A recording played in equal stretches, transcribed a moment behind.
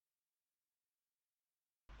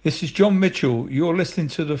This is John Mitchell. You're listening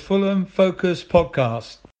to the Fulham Focus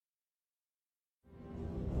podcast.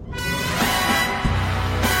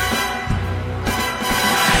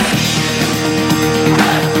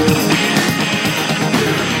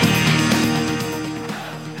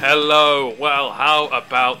 Hello, well, how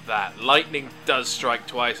about that? Lightning does strike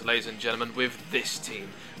twice, ladies and gentlemen, with this team.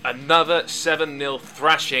 Another 7-0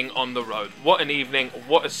 thrashing on the road. What an evening,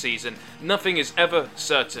 what a season. Nothing is ever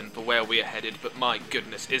certain for where we are headed, but my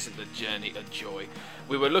goodness, isn't the journey a joy?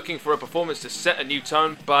 We were looking for a performance to set a new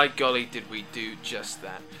tone. By golly, did we do just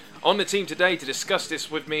that. On the team today to discuss this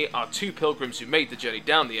with me are two pilgrims who made the journey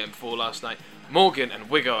down the M4 last night. Morgan and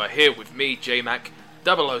Wiggo are here with me, J-Mac,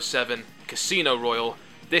 007, Casino Royal.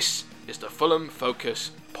 This is the Fulham Focus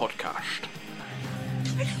podcast.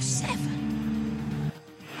 007.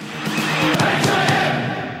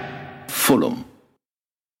 Fulham.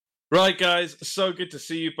 Right, guys, so good to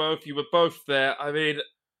see you both. You were both there. I mean,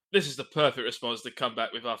 this is the perfect response to come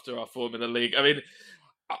back with after our form in the league. I mean,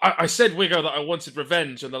 I said, Wiggo, that I wanted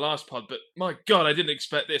revenge on the last pod, but my God, I didn't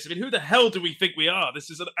expect this. I mean, who the hell do we think we are?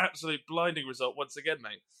 This is an absolute blinding result once again,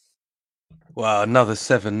 mate. Well, another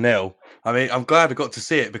 7-0. I mean, I'm glad I got to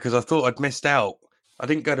see it because I thought I'd missed out. I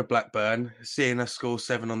didn't go to Blackburn. Seeing us score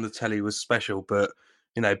 7 on the telly was special, but,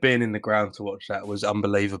 you know, being in the ground to watch that was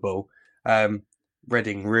unbelievable.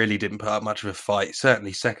 Reading really didn't put up much of a fight,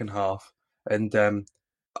 certainly second half. And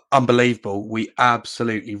unbelievable. We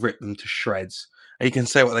absolutely ripped them to shreds. And you can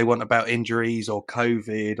say what they want about injuries or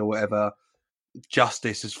COVID or whatever.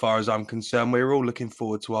 Justice, as far as I'm concerned. We were all looking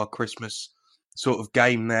forward to our Christmas sort of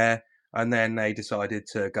game there. And then they decided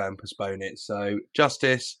to go and postpone it. So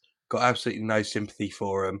Justice, got absolutely no sympathy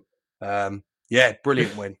for them. Yeah,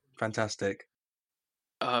 brilliant win. Fantastic.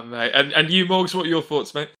 Mate. And you, Morgs, what are your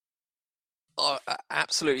thoughts, mate? Oh,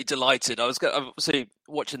 absolutely delighted. I was obviously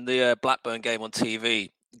watching the Blackburn game on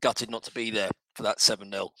TV, gutted not to be there for that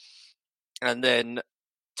 7-0. And then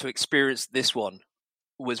to experience this one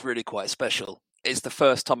was really quite special. It's the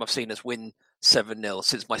first time I've seen us win 7-0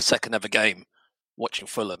 since my second ever game watching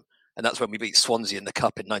Fulham. And that's when we beat Swansea in the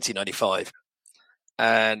Cup in 1995.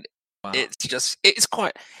 And wow. it's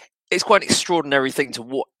quite an extraordinary thing to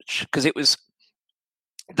watch because it was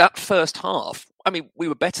that first half. I mean, we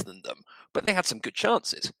were better than them, but they had some good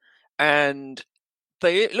chances. And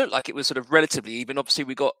it looked like it was sort of relatively even. Obviously,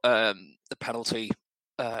 we got the penalty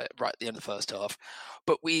right at the end of the first half.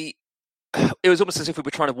 But it was almost as if we were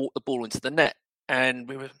trying to walk the ball into the net. And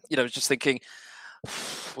we were, just thinking,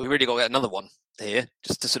 we really got to get another one here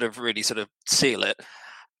just to really seal it.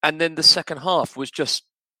 And then the second half was just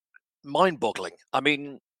mind-boggling. I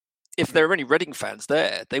mean, if there were any Reading fans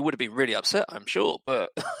there, they would have been really upset, I'm sure. But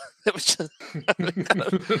it was just,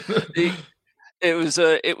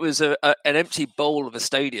 it was an empty bowl of a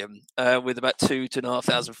stadium with about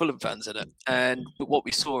 2,500 Fulham fans in it. And what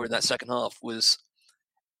we saw in that second half was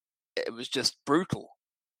just brutal.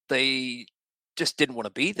 They just didn't want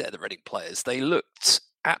to be there, the Reading players. They looked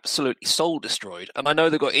absolutely soul destroyed. And I know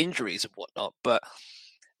they got injuries and whatnot, but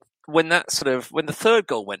when the third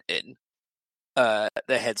goal went in,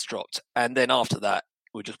 their heads dropped. And then after that,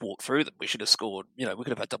 we just walked through them. We should have scored, we could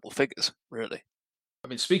have had double figures, really. I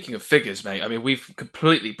mean, speaking of figures, mate, I mean, we've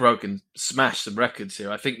completely smashed some records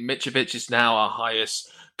here. I think Mitrovic is now our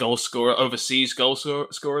highest goal scorer, overseas goal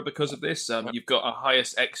scorer because of this. You've got our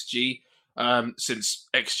highest XG since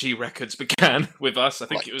XG records began with us. I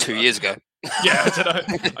think it was 2 years ago. Yeah, I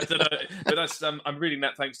don't know. But that's I'm reading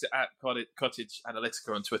that thanks to @Cottage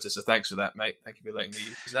Analytica on Twitter. So thanks for that, mate. Thank you for letting me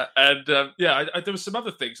use that. And there was some other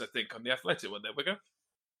things I think on the Athletic one. There we go.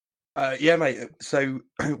 Yeah, mate. So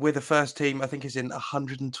we're the first team, I think, is in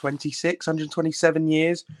 127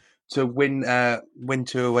 years to win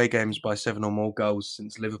 2 away games by 7 or more goals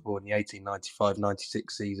since Liverpool in the 1895-96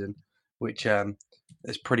 season, which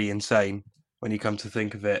is pretty insane when you come to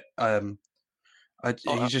think of it. You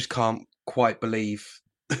just can't quite believe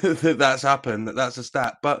that that's happened, that's a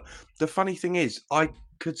stat. But the funny thing is, I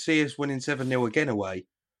could see us winning 7-0 again away.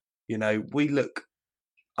 We look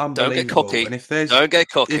unbelievable. Don't get cocky. And if there's a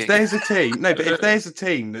team, if there's a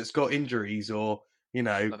team that's got injuries or,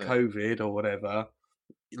 COVID or whatever,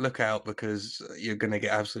 look out because you're going to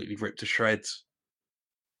get absolutely ripped to shreds.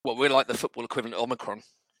 Well, we're like the football equivalent of Omicron.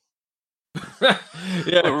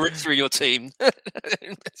 Yeah, we'll rip through your team.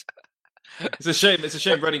 It's a shame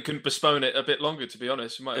Reading couldn't postpone it a bit longer, to be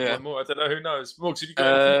honest. You might have won more. I don't know. Who knows? Morgs, have you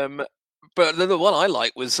got but the one I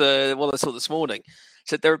like was one I saw this morning.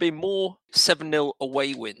 Said there have been more 7-0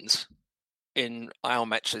 away wins in our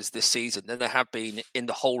matches this season than there have been in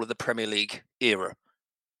the whole of the Premier League era.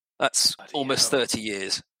 That's almost 30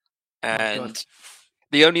 years. And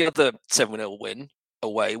the only other 7-0 win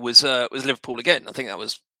away was Liverpool again. I think that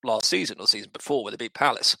was last season or season before where they beat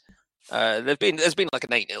Palace. There's been like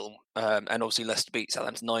an 8-0, and obviously Leicester beat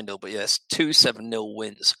Southampton 9-0, but yes, 2 7-0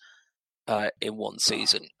 wins in one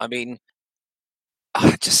season. I mean,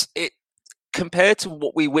 it compared to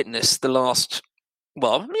what we witnessed the last,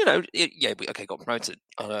 well, we got promoted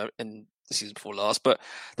in the season before last, but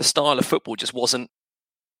the style of football just wasn't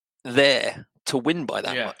there to win by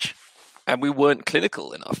that much. And we weren't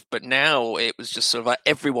clinical enough. But now it was just sort of like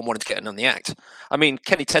everyone wanted to get in on the act. I mean,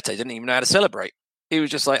 Kenny Tete didn't even know how to celebrate. He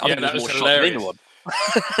was just like, I think he was more shocked than anyone.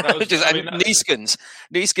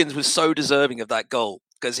 Neeskens was so deserving of that goal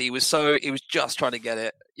because he was just trying to get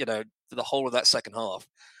it, for the whole of that second half.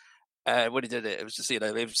 When he did it, it was just,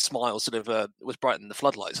 his smile sort of was brighter than the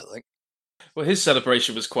floodlights, I think. Well, his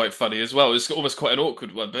celebration was quite funny as well. It was almost quite an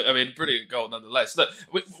awkward one, but I mean, brilliant goal nonetheless. Look,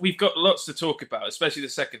 we've got lots to talk about, especially the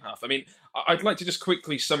second half. I mean, I'd like to just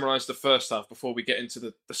quickly summarise the first half before we get into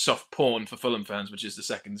the soft porn for Fulham fans, which is the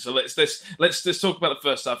second. So let's talk about the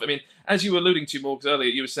first half. I mean, as you were alluding to, Morgs, earlier,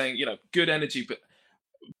 you were saying, good energy, but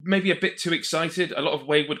maybe a bit too excited, a lot of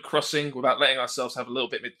wayward crossing without letting ourselves have a little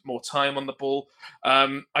bit more time on the ball.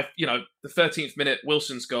 The 13th minute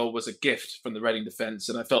Wilson's goal was a gift from the Reading defence,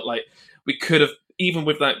 and I felt like we could have, even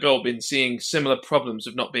with that goal, been seeing similar problems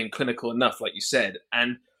of not being clinical enough, like you said.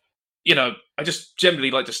 And, I just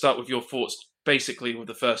generally like to start with your thoughts, basically, with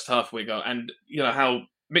the first half, Wiggo, and, how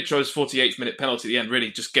Mitro's 48th minute penalty at the end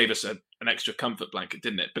really just gave us an extra comfort blanket,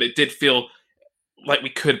 didn't it? But it did feel like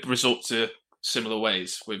we could resort to similar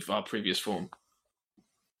ways with our previous form.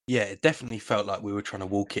 Yeah, it definitely felt like we were trying to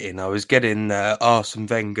walk it in. I was getting Arsene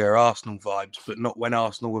Wenger, Arsenal vibes, but not when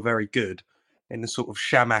Arsenal were very good. In the sort of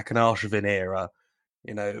Shamak and Arshavin era,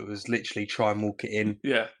 it was literally try and walk it in.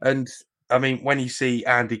 Yeah. And, I mean, when you see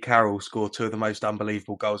Andy Carroll score two of the most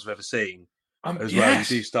unbelievable goals I've ever seen, well, you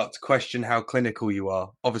do start to question how clinical you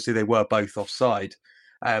are. Obviously, they were both offside.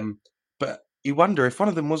 But you wonder if one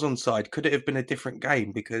of them was onside, could it have been a different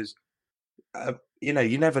game? Because you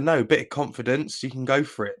never know. A bit of confidence, you can go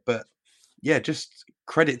for it. But yeah, just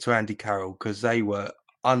credit to Andy Carroll because they were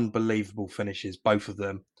unbelievable finishes, both of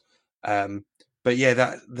them. But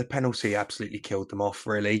yeah, the penalty absolutely killed them off.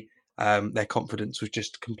 Really, their confidence was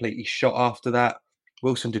just completely shot after that.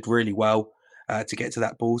 Wilson did really well to get to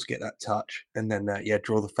that ball, to get that touch, and then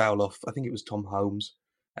draw the foul off. I think it was Tom Holmes.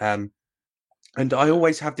 And I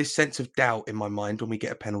always have this sense of doubt in my mind when we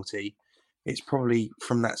get a penalty. It's probably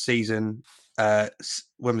from that season,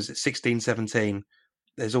 when was it, 16-17?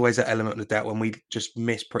 There's always that element of doubt when we just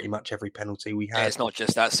miss pretty much every penalty we had. Yeah, it's not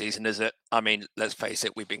just that season, is it? I mean, let's face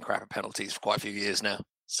it, we've been crap at penalties for quite a few years now.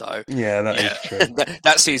 So yeah, that is true.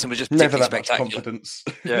 that season was just never that spectacular. much confidence.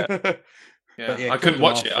 Yeah. I couldn't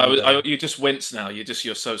watch it. You just wince now. You're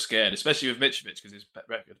so scared, especially with Mitrovic because his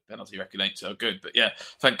penalty record ain't so good. But yeah,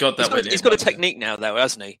 thank God that he's got a technique now, though,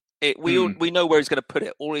 hasn't he? We know where he's going to put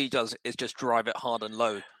it. All he does is just drive it hard and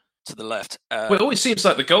low to the left. Well, it always seems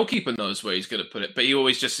like the goalkeeper knows where he's going to put it, but he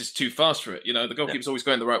always just is too fast for it. The goalkeeper's always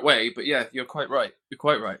going the right way. But yeah, you're quite right.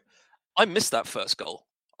 I missed that first goal.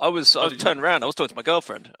 I was turned around. I was talking to my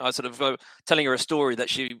girlfriend. I was sort of telling her a story that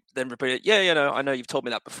she then repeated. Yeah, I know you've told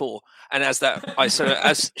me that before. And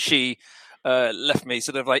as she left me,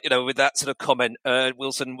 sort of like with that sort of comment,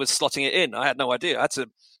 Wilson was slotting it in. I had no idea. I had to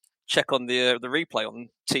check on the replay on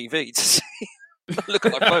TV to see. Look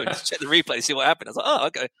at my phone to check the replay to see what happened. I was like, oh,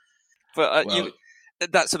 okay. But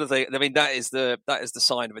that sort of thing. I mean, that is the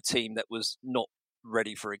sign of a team that was not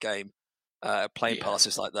ready for a game, playing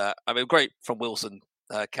passes like that. I mean, great from Wilson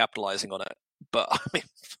capitalising on it, but I mean,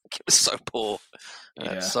 it was so poor.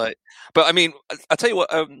 But I mean, I tell you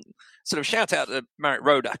what, sort of shout out to Marek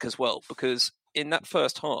Rodak as well, because in that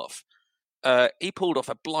first half, he pulled off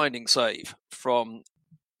a blinding save from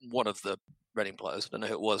one of the Reading players. I don't know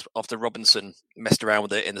who it was, after Robinson messed around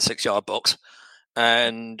with it in the 6-yard box.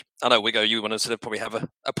 And I know, Wiggo, you want to sort of probably have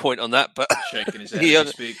a point on that, but shaking his head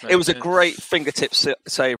it was a great fingertip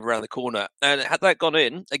save around the corner. And had that gone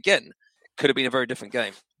in, again, could have been a very different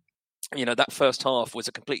game. That first half was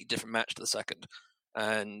a completely different match to the second.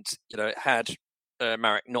 And, had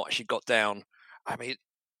Marek not actually got down, I mean,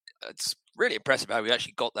 it's really impressive how he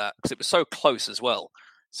actually got that, because it was so close as well.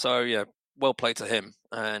 So, yeah, well played to him.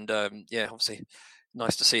 And, obviously,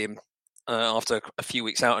 nice to see him after a few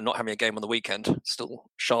weeks out and not having a game on the weekend, still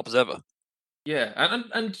sharp as ever. Yeah,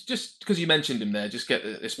 and just because you mentioned him there, just get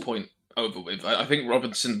this point over with. I think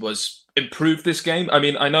Robinson was improved this game. I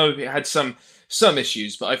mean, I know he had some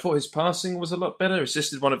issues, but I thought his passing was a lot better.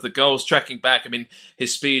 Assisted one of the goals, tracking back. I mean,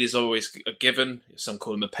 his speed is always a given. Some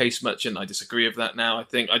call him a pace merchant. I disagree with that now. I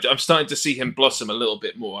think I'm starting to see him blossom a little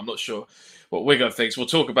bit more. I'm not sure what Wigo thinks. We'll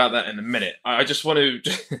talk about that in a minute. I just want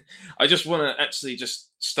to, I just want to actually just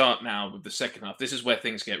start now with the second half. This is where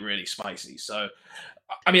things get really spicy. So,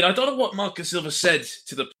 I mean, I don't know what Marcus Silva said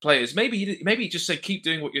to the players. Maybe he just said, "Keep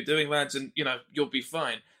doing what you're doing, lads, and you'll be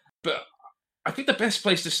fine." But I think the best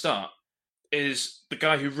place to start is the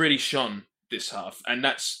guy who really shone this half, and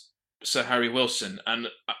that's Sir Harry Wilson. And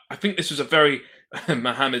I think this was a very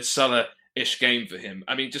Mohamed Salah-ish game for him.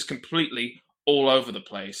 I mean, just completely all over the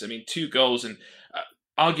place. I mean, 2 goals and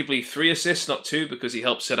arguably 3 assists, not 2, because he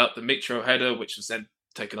helped set up the Mitro header, which was then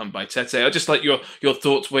taken on by Tete. I just like your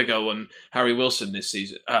thoughts, Wigo, on Harry Wilson this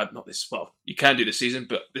season. Not this, well, you can do this season,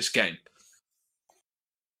 but this game.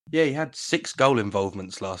 Yeah, he had 6 goal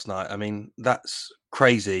involvements last night. I mean, that's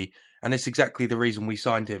crazy. And it's exactly the reason we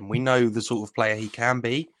signed him. We know the sort of player he can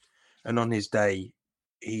be. And on his day,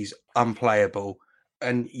 he's unplayable.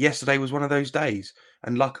 And yesterday was one of those days.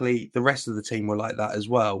 And luckily, the rest of the team were like that as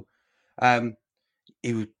well.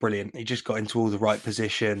 He was brilliant. He just got into all the right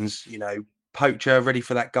positions. Poacher, ready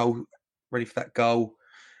for that goal.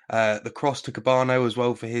 The cross to Cabano as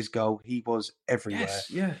well for his goal. He was everywhere. Yes,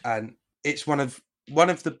 yeah. And it's one of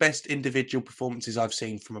the best individual performances I've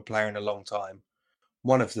seen from a player in a long time.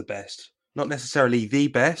 One of the best. Not necessarily the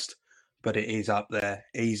best, but it is up there.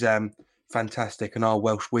 He's fantastic, and our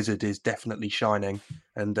Welsh wizard is definitely shining.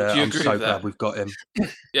 And I'm so glad we've got him.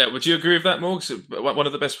 Yeah, would you agree with that, Morgs? One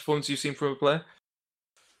of the best performances you've seen from a player?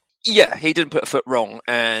 Yeah, he didn't put a foot wrong,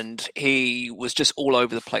 and he was just all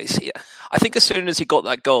over the place. I think as soon as he got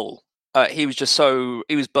that goal, he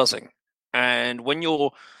was buzzing. And when you're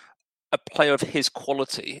a player of his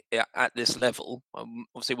quality at this level,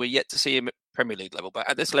 obviously we're yet to see him at Premier League level, but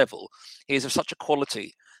at this level, he is of such a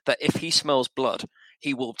quality that if he smells blood,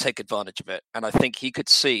 he will take advantage of it. And I think he could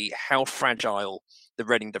see how fragile the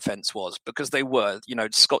Reading defence was, because they were,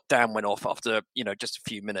 Scott Dann went off after, just a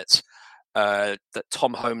few minutes. That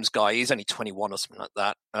Tom Holmes guy, he's only 21 or something like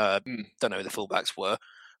that. Don't know who the fullbacks were,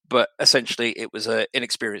 but essentially it was an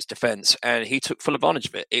inexperienced defence, and he took full advantage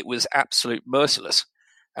of it. It was absolute merciless.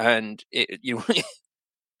 And you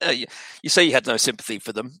say you had no sympathy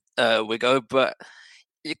for them, Wigo, but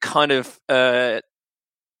it kind of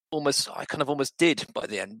almost did by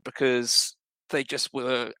the end, because they just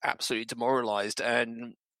were absolutely demoralised,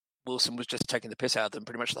 and Wilson was just taking the piss out of them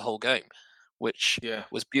pretty much the whole game, which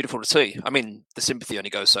was beautiful to see. I mean, the sympathy only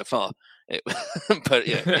goes so far, but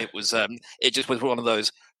yeah, it was. It just was one of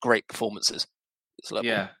those great performances.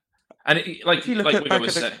 Yeah. And if you look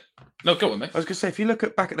no, go on, mate. I was going to say, if you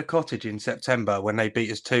look back at the Cottage in September when they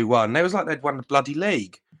beat us 2-1, it was like they'd won the bloody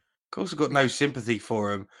league. Of course, I've got no sympathy for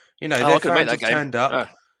them. Their fans have turned up.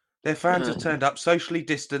 Their fans have turned up, socially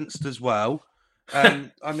distanced as well.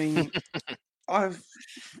 I mean, I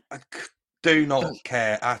do not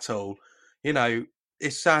care at all.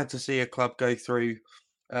 It's sad to see a club go through,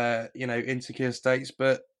 insecure states.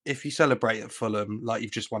 But if you celebrate at Fulham like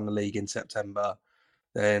you've just won the league in September,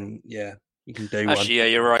 then yeah, you can do one. Actually, yeah,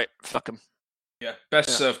 you're right. Fuck them. Yeah, best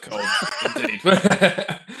served cold, indeed.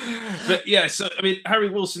 But yeah, so I mean, Harry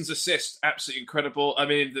Wilson's assist, absolutely incredible. I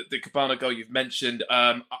mean, the Cabana goal you've mentioned.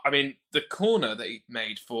 I mean, the corner that he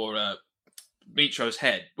made for Mitro's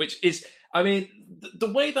head, which is, I mean,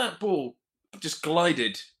 the way that ball just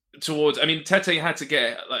glided towards. I mean, Tete had to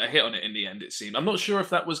get a hit on it in the end. It seemed. I'm not sure if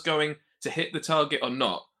that was going to hit the target or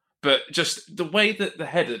not, but just the way that the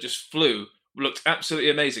header just flew looked absolutely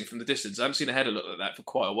amazing from the distance. I haven't seen a header look like that for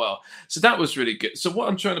quite a while. So that was really good. So what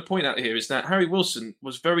I'm trying to point out here is that Harry Wilson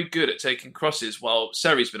was very good at taking crosses while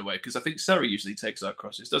Seri's been away, because I think Seri usually takes our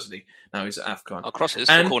crosses, doesn't he? Now he's at AFCON. Our crosses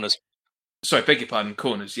and corners. Sorry, beg your pardon,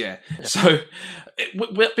 corners, yeah. So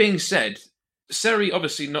with that being said, Seri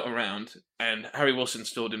obviously not around, and Harry Wilson's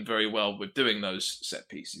filled in very well with doing those set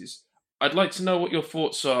pieces. I'd like to know what your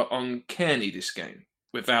thoughts are on Kearney this game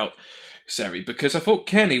without Seri, because I thought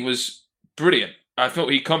Kearney was brilliant. I thought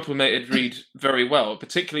he complemented Reid very well,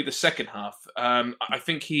 particularly the second half. I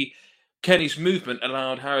think Kearney's movement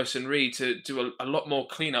allowed Harrison Reid to do a lot more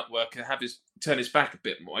clean-up work and turn his back a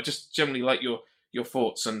bit more. I just generally like your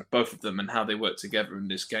thoughts on both of them and how they work together in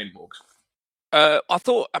this game, Morgs.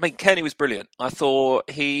 Kearney was brilliant. I thought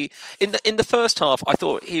in the first half, I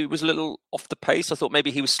thought he was a little off the pace. I thought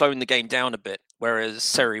maybe he was slowing the game down a bit, whereas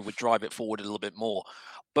Seri would drive it forward a little bit more.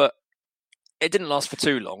 But it didn't last for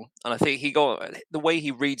too long, and I think the way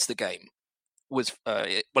he reads the game was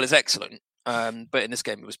is excellent. But in this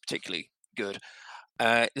game, it was particularly good.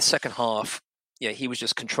 The second half, he was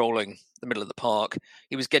just controlling the middle of the park.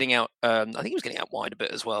 He was getting out. I think he was getting out wide a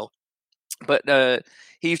bit as well. But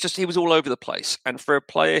he was all over the place. And for a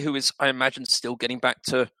player who is, I imagine, still getting back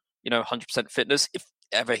to 100% fitness, if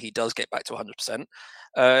ever he does get back to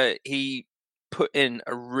 100%, he put in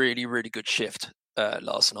a really, really good shift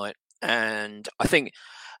last night. And I think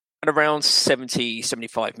at around 70,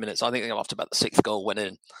 75 minutes, I think after about the sixth goal went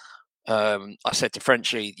in, I said to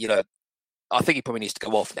Frenchie, I think he probably needs to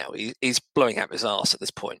go off now. He's blowing out his arse at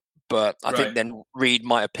this point. But I think then Reed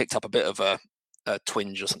might have picked up a bit of a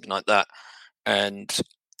twinge or something like that, and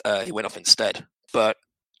he went off instead. But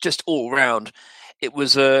just all round, it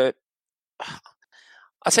was I'd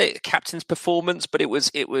say a captain's performance, but it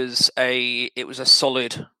was a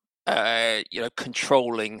solid,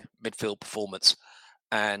 controlling midfield performance.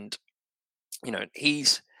 And I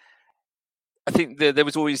think there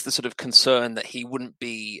was always the sort of concern that he wouldn't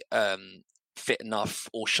be fit enough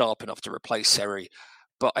or sharp enough to replace Seri.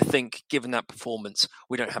 But I think given that performance,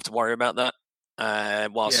 we don't have to worry about that.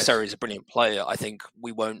 Whilst Seri is a brilliant player, I think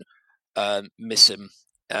we won't miss him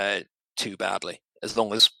too badly as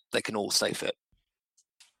long as they can all stay fit.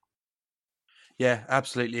 Yeah,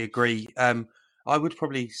 absolutely agree. I would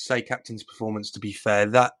probably say captain's performance, to be fair,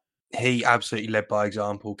 that he absolutely led by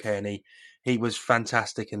example, Kearney. He was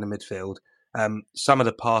fantastic in the midfield. Some of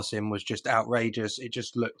the passing was just outrageous. It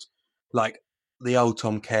just looked like the old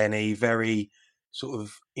Tom Kearney, very sort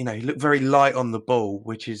of, he looked very light on the ball,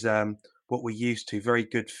 which is what we're used to, very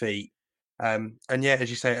good feet. And yeah, as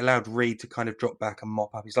you say, it allowed Reed to kind of drop back and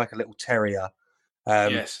mop up. He's like a little terrier.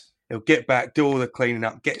 Yes. He'll get back, do all the cleaning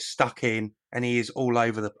up, get stuck in, and he is all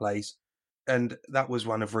over the place. And that was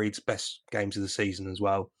one of Reed's best games of the season as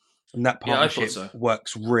well. And that partnership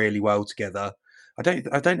works really well together. I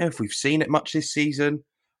don't know if we've seen it much this season.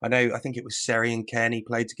 I think it was Seri and Kearney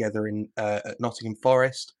played together at Nottingham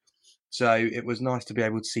Forest. So it was nice to be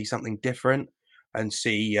able to see something different and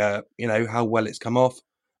see, how well it's come off.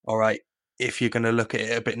 All right, if you're going to look at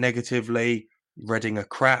it a bit negatively, Reading are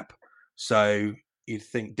crap. So you'd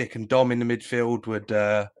think Dick and Dom in the midfield would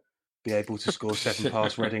be able to score 7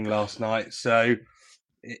 past Reading last night. So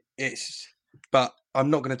but I'm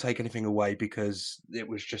not going to take anything away because it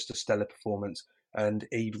was just a stellar performance. And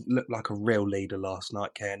he looked like a real leader last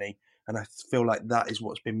night, Kearney. And I feel like that is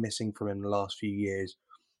what's been missing from him the last few years.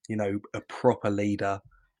 A proper leader.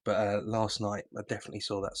 But last night, I definitely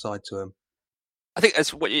saw that side to him. I think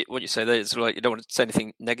that's what you say there is like you don't want to say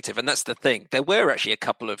anything negative, and that's the thing. There were actually a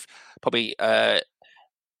couple of probably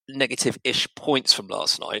negative-ish points from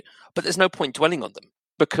last night, but there's no point dwelling on them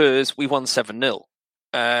because we won 7-0.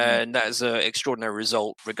 And that is an extraordinary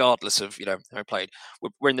result, regardless of how we played.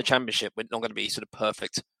 We're in the Championship. We're not going to be sort of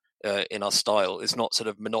perfect in our style. It's not sort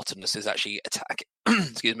of monotonous. It's actually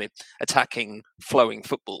attacking, flowing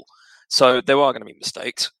football. So there are going to be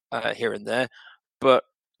mistakes here and there, but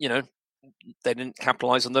they didn't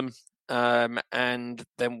capitalise on them, and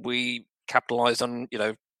then we capitalised on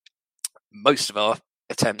most of our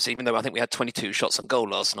attempts. Even though I think we had 22 shots on goal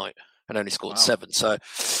last night and only scored 7. So,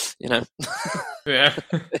 Yeah.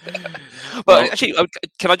 But actually,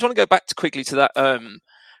 can I want to go back quickly to that?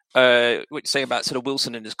 What you're saying about sort of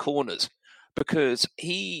Wilson in his corners, because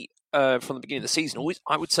he from the beginning of the season,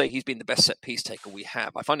 I would say he's been the best set piece taker we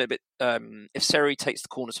have. I find it a bit if Seri takes the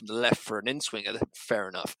corners from the left for an in-swinger, then fair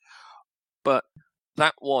enough. But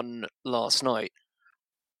that one last night,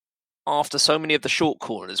 after so many of the short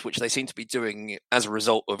corners, which they seem to be doing as a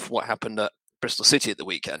result of what happened at Bristol City at the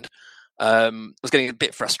weekend, was getting a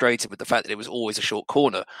bit frustrated with the fact that it was always a short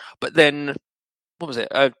corner. But then, what was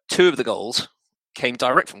it? 2 of the goals came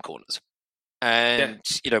direct from corners. And,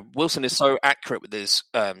 Wilson is so accurate with his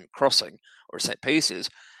crossing or set pieces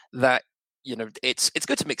that, it's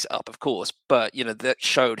good to mix it up, of course, but, that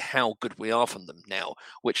showed how good we are from them now,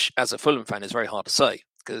 which as a Fulham fan is very hard to say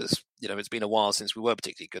because, it's been a while since we were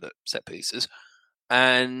particularly good at set pieces.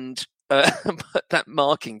 And but that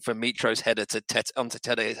marking from Mitro's header onto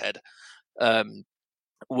Tete's head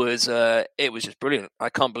was just brilliant. I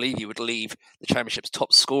can't believe you would leave the Championship's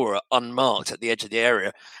top scorer unmarked at the edge of the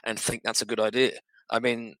area and think that's a good idea. I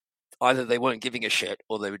mean, either they weren't giving a shit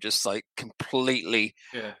or they were just like completely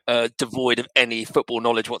devoid of any football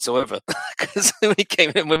knowledge whatsoever. Because when he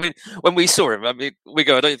came in, when we saw him, I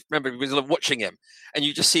don't remember, we were watching him and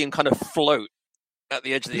you just see him kind of float at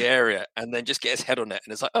the edge of the area and then just get his head on it.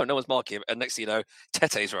 And it's like, oh, no one's marking him. And next thing you know,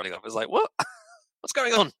 Tete's running up. It's like, what? What's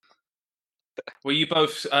going on? Were you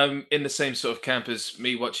both in the same sort of camp as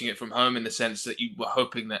me watching it from home in the sense that you were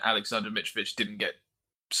hoping that Alexander Mitrovic didn't get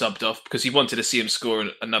subbed off because you wanted to see him score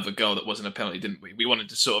another goal that wasn't a penalty, didn't we? We wanted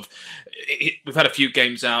to sort of... We've had a few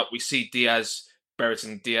games out. We see Diaz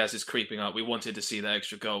Brereton Diaz is creeping up. We wanted to see that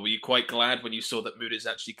extra goal. Were you quite glad when you saw that Muniz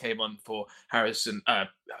actually came on for Harry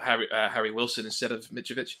Wilson instead of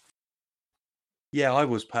Mitrovic? Yeah, I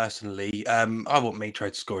was personally. I want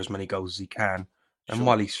Mitro to score as many goals as he can. And Sure.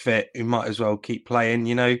 while he's fit, he might as well keep playing.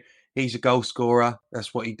 He's a goal scorer.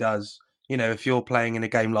 That's what he does. If you're playing in a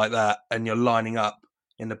game like that and you're lining up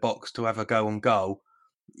in the box to have a go on goal,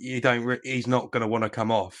 he's not going to want to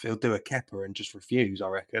come off. He'll do a Kepa and just refuse, I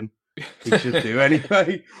reckon. He should do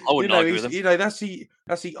anyway. I wouldn't argue with him. That's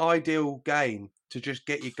the ideal game to just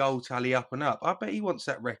get your goal tally up and up. I bet he wants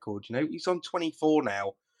that record. He's on 24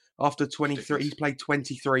 now. After 23, he's played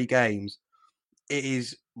 23 games. It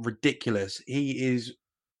is ridiculous. He is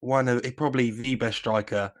probably the best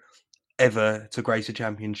striker ever to grace a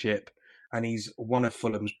championship, and he's one of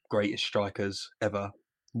Fulham's greatest strikers ever.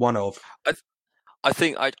 One of. I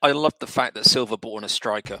think I love the fact that Silva bought on a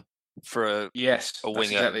striker for a winger.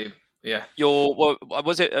 Exactly. Yeah.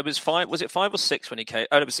 Was it 5? Was it 5 or 6 when he came?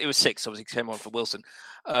 Oh, it was 6. Obviously, he came on for Wilson.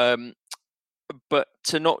 But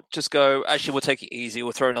to not just go, actually, we'll take it easy.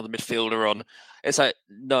 We'll throw another midfielder on. It's like,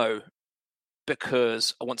 no,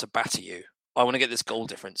 because I want to batter you. I want to get this goal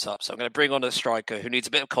difference up. So I'm going to bring on a striker who needs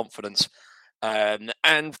a bit of confidence. And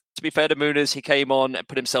to be fair to Muniz, he came on and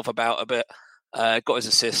put himself about a bit. Got his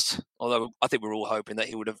assist. Although I think we were all hoping that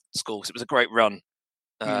he would have scored. It was a great run.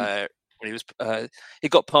 When he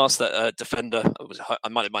got past that defender.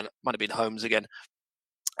 It might have been Holmes again.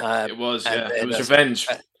 It was. Yeah. It was revenge.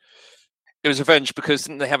 It was revenge because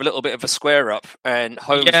didn't they have a little bit of a square up and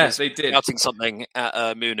Holmes was shouting something at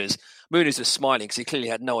Muniz. Muniz was smiling because he clearly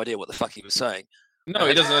had no idea what the fuck he was saying. No,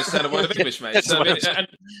 he doesn't understand a word of English, mate.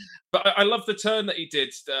 But I love the turn that he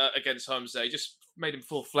did against Holmes there. He just made him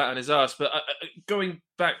fall flat on his ass. But going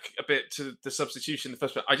back a bit to the substitution in the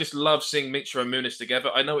first place, I just love seeing Mitro and Muniz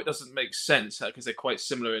together. I know it doesn't make sense because they're quite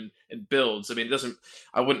similar in builds. I mean,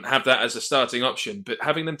 I wouldn't have that as a starting option, but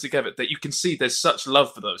having them together, that you can see there's such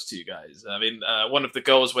love for those two guys. I mean, one of the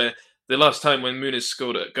goals where the last time when Muniz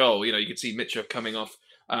scored a goal, you could see Mitro coming off.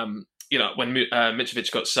 When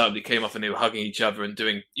Mitrovic got subbed, he came off and they were hugging each other and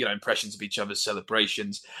doing, impressions of each other's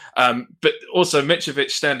celebrations. But also Mitrovic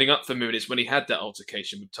standing up for Muniz when he had that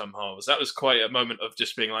altercation with Tom Holmes. That was quite a moment of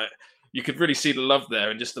just being like, you could really see the love there,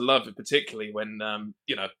 and just the love, particularly when,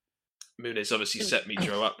 Muniz obviously set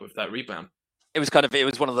Mitro up with that rebound. It was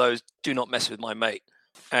one of those, do not mess with my mate.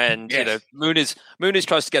 And, Muniz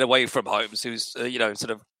tries to get away from Holmes, who's, sort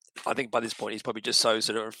of, I think by this point, he's probably just so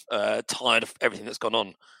sort of tired of everything that's gone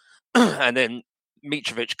on. And then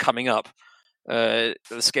Mitrovic coming up, the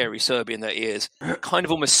scary Serbian that he is, kind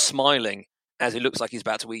of almost smiling as he looks like he's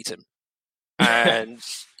about to eat him. And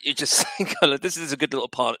you just think, this is a good little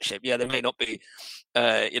partnership. Yeah, they may not be,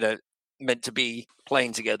 meant to be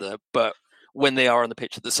playing together, but when they are on the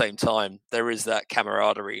pitch at the same time, there is that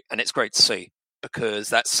camaraderie, and it's great to see because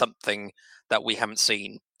that's something that we haven't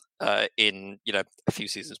seen in a few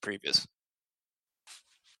seasons previous.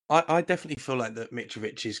 I definitely feel like that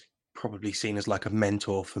Mitrovic is probably seen as like a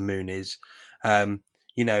mentor for Muniz.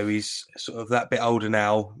 He's sort of that bit older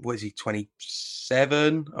now. What is he,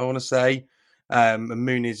 27, I want to say. And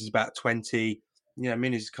Muniz is about 20.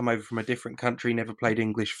 Muniz has come over from a different country, never played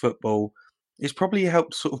English football. It's probably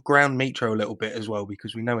helped sort of ground Mitro a little bit as well,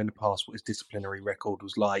 because we know in the past what his disciplinary record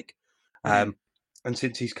was like. And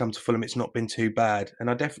since he's come to Fulham, it's not been too bad. And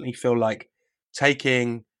I definitely feel like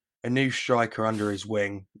taking a new striker under his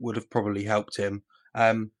wing would have probably helped him.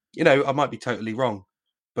 I might be totally wrong,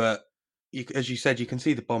 but as you said, you can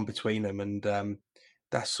see the bond between them, and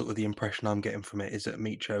that's sort of the impression I'm getting from it, is that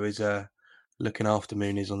Mitro is looking after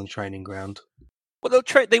Muniz on the training ground. Well,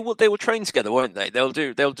 they will train together, won't they? They'll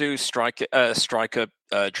do striker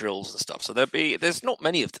drills and stuff. So there's not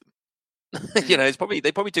many of them.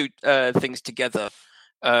 They probably do things together.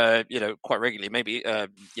 Quite regularly. Maybe one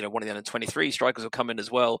of the under 23 strikers will come in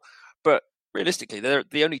as well. But realistically, they're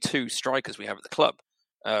the only two strikers we have at the club.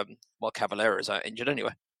 While Cavallero is out injured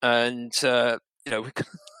anyway, and arguably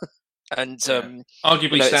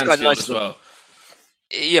Stansfield as well.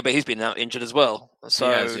 Yeah, but he's been out injured as well.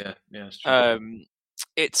 So it's true.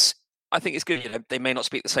 I think it's good. They may not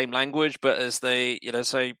speak the same language, but as they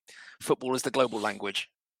say, football is the global language,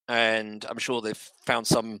 and I'm sure they've found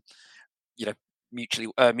some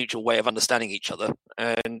mutual way of understanding each other,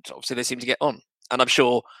 and obviously they seem to get on. And I'm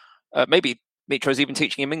sure maybe Mitro's even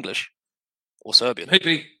teaching him English. Or Serbian.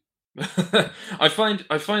 Maybe. I find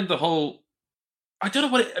the whole. I don't know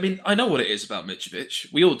what it. I mean, I know what it is about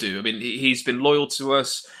Mitrovic. We all do. I mean, he's been loyal to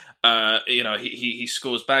us. He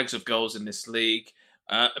scores bags of goals in this league.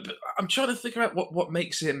 But I'm trying to figure out what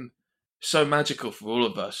makes him so magical for all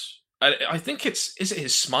of us. I think is it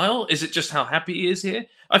his smile? Is it just how happy he is here?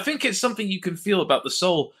 I think it's something you can feel about the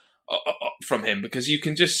soul from him, because you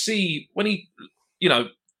can just see when he,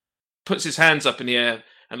 puts his hands up in the air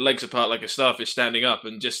and legs apart like a starfish standing up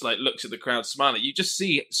and just like looks at the crowd smiling. You just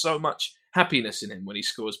see so much happiness in him when he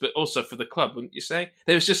scores, but also for the club, wouldn't you say?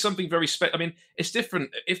 There's just something very special. I mean, it's different.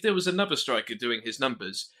 If there was another striker doing his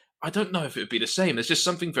numbers, I don't know if it would be the same. There's just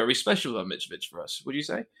something very special about Mitrovic for us. Would you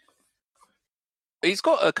say? He's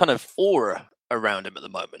got a kind of aura around him at the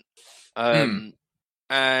moment.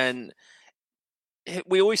 And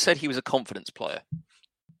we always said he was a confidence player.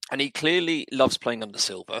 And he clearly loves playing under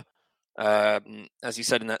Silva. As he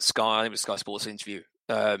said in that Sky Sports interview,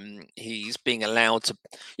 he's being allowed to,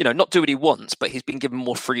 not do what he wants, but he's been given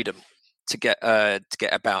more freedom to get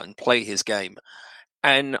about and play his game.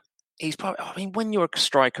 And he's probably, when you're a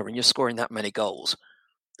striker and you're scoring that many goals,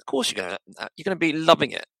 of course you're going to be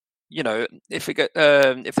loving it. If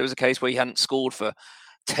there was a case where he hadn't scored for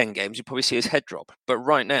 10 games, you'd probably see his head drop. But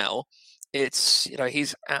right now, it's,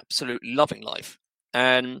 he's absolutely loving life.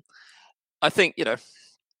 And I think,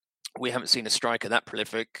 we haven't seen a striker that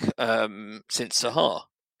prolific since Sahar.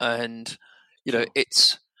 And,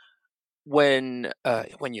 it's when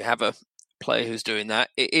you have a player who's doing that,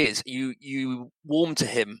 it is, you warm to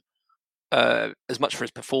him as much for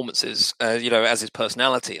his performances, as his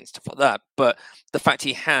personality and stuff like that. But the fact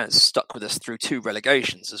he has stuck with us through 2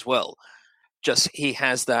 relegations as well, just he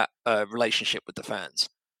has that relationship with the fans.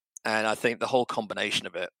 And I think the whole combination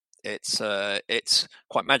of it, it's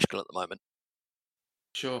quite magical at the moment.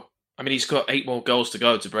 Sure. I mean, he's got 8 more goals to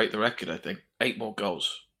go to break the record, I think. 8 more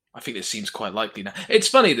goals. I think this seems quite likely now. It's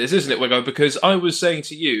funny, this, isn't it, Wiggo? Because I was saying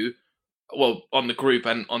to you, well, on the group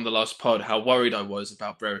and on the last pod, how worried I was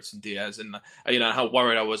about Brereton Diaz and, how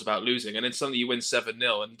worried I was about losing. And then suddenly you win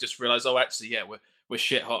 7-0 and just realise, actually, yeah, we're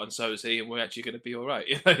shit hot and so is he, and we're actually going to be all right.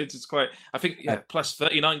 It's just quite, I think, plus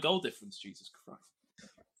 39 goal difference, Jesus Christ.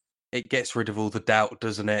 It gets rid of all the doubt,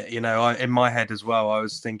 doesn't it? In my head as well, I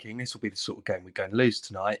was thinking this will be the sort of game we're going to lose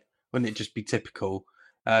tonight. Wouldn't it just be typical?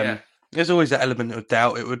 There's always that element of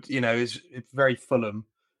doubt. It would, it's very Fulham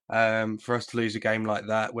for us to lose a game like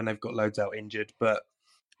that when they've got loads out injured. But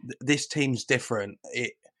this team's different.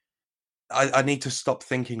 I need to stop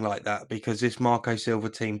thinking like that, because this Marco Silva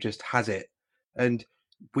team just has it. And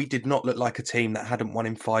we did not look like a team that hadn't won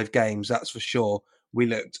in 5 games, that's for sure. We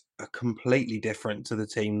looked completely different to the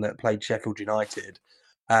team that played Sheffield United.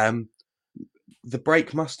 The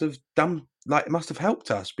break must have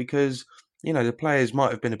helped us, because the players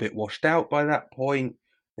might have been a bit washed out by that point.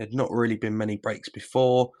 There'd not really been many breaks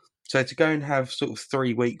before, so to go and have sort of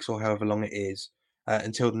 3 weeks or however long it is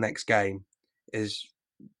until the next game is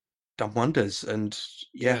done wonders. And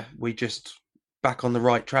we just back on the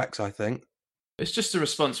right tracks, I think. It's just the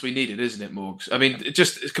response we needed, isn't it, Morgs? I mean,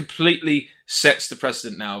 it completely sets the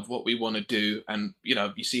precedent now of what we want to do. And,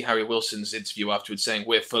 you see Harry Wilson's interview afterwards saying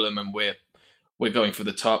we're Fulham and we're going for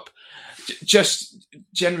the top. Just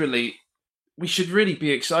generally, we should really be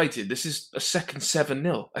excited. This is a second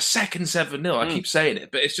 7-0. A second 7-0. I keep saying it,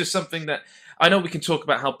 but it's just something that I know we can talk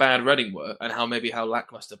about how bad Reading were and how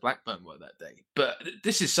lackluster Blackburn were that day. But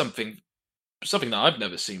this is something that I've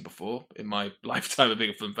never seen before in my lifetime of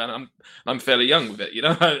being a Fulham fan. I'm fairly young with it,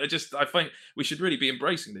 I think we should really be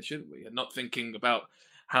embracing this, shouldn't we? And not thinking about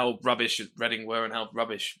how rubbish Reading were and how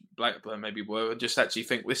rubbish Blackburn maybe were, and just actually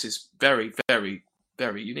think this is very, very,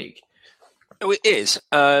 very unique. Oh, it is.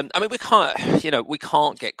 I mean, we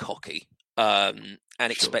can't get cocky and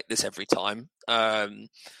expect this every time. There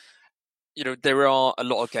are a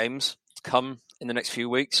lot of games to come in the next few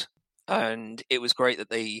weeks, and it was great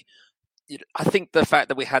that I think the fact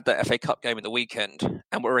that we had that FA Cup game at the weekend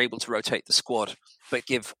and were able to rotate the squad, but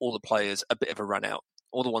give all the players a bit of a run out,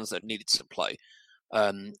 all the ones that needed to play,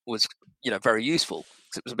 was very useful.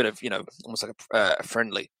 It was a bit of almost like a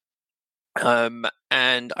friendly,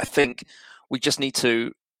 and I think we just need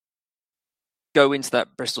to go into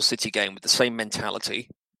that Bristol City game with the same mentality.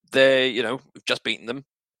 We've just beaten them,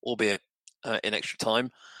 albeit in extra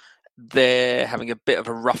time. They're having a bit of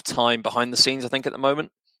a rough time behind the scenes, I think, at the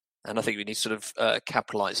moment. And I think we need to sort of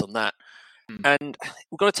capitalise on that. And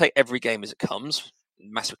we've got to take every game as it comes.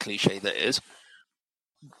 Massive cliche that is.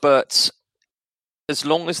 But as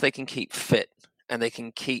long as they can keep fit and they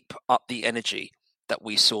can keep up the energy that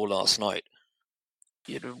we saw last night,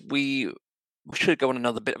 we should go on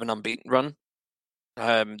another bit of an unbeaten run.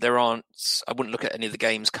 I wouldn't look at any of the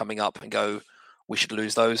games coming up and go, we should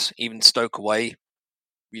lose those. Even Stoke away,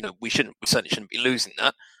 we certainly shouldn't be losing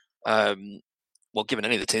that. Well, given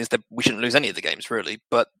any of the teams, we shouldn't lose any of the games, really.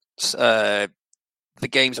 But the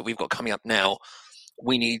games that we've got coming up now,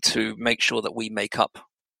 we need to make sure that we make up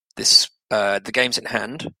the games in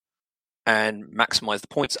hand and maximise the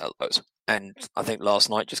points out of those. And I think last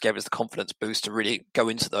night just gave us the confidence boost to really go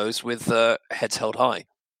into those with heads held high.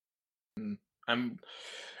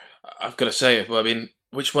 I've got to say, well, I mean,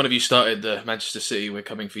 which one of you started the Manchester City "We're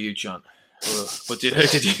coming for you" chant? Or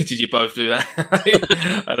did you both do that?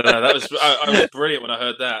 I don't know. I was brilliant when I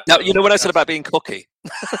heard that. Now, you know what I said about being cocky?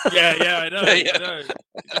 Yeah, I know. Yeah. I know.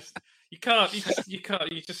 You can't.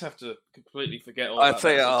 You just have to completely forget all I that.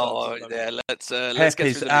 think, let's Pep get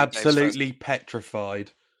is through the absolutely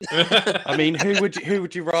petrified. I mean, who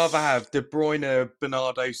would you rather have? De Bruyne,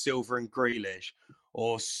 Bernardo Silva, and Grealish,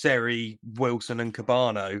 or Seri, Wilson, and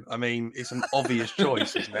Cabano? I mean, it's an obvious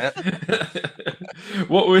choice, isn't it?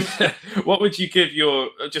 What would you give your,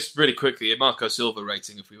 just really quickly, a Marco Silva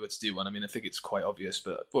rating if we were to do one? I mean, I think it's quite obvious,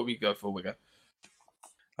 but what would you go for, Wigger?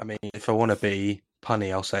 I mean, if I want to be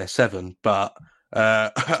punny, I'll say a 7, but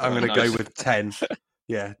I'm going to go with 10.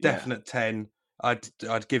 Yeah, definite 10.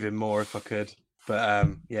 I'd give him more if I could, but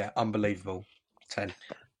unbelievable 10.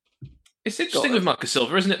 It's interesting with Marco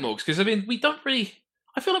Silva, isn't it, Morgs? Because I mean,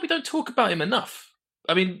 I feel like we don't talk about him enough.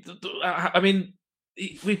 I mean,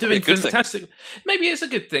 we're doing fantastic. Maybe it's a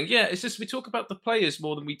good thing. Yeah, it's just we talk about the players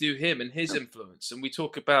more than we do him and his influence, and we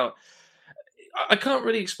talk about. I can't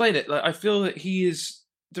really explain it. Like, I feel that he is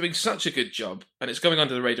doing such a good job, and it's going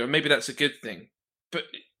under the radar. And maybe that's a good thing. But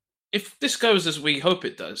if this goes as we hope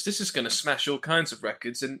it does, this is going to smash all kinds of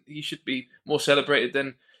records, and he should be more celebrated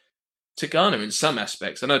than Tigana in some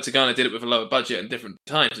aspects. I know Tigana did it with a lower budget and different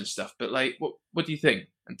times and stuff, but like, what do you think?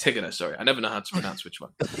 And Tigana, sorry, I never know how to pronounce which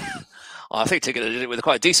one. I think Tigana did it with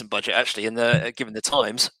quite a decent budget, actually, in the given the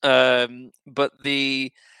times. But I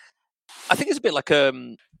think it's a bit like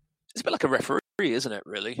a referee, isn't it?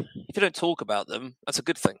 Really, if you don't talk about them, that's a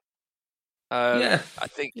good thing. I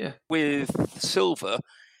think with Silva,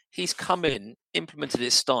 he's come in, implemented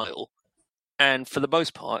his style, and for the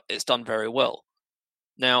most part, it's done very well.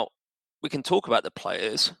 Now, we can talk about the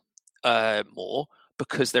players more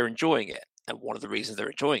because they're enjoying it. And one of the reasons they're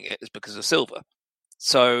enjoying it is because of Silva.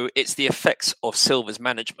 So it's the effects of Silva's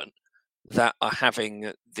management that are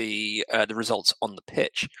having the results on the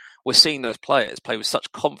pitch. We're seeing those players play with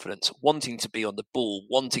such confidence, wanting to be on the ball,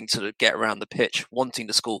 wanting to get around the pitch, wanting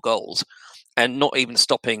to score goals, and not even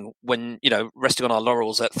stopping when, resting on our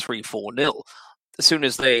laurels at 3-4-0. As soon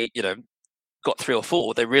as they, got 3 or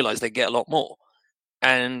 4, they realise they get a lot more.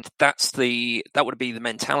 And that would be the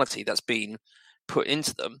mentality that's been put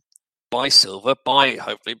into them by Silva, by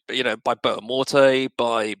hopefully, by Berto Morte,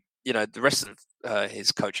 by the rest of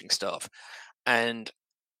his coaching staff. And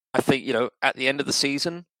I think at the end of the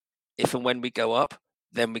season, if and when we go up,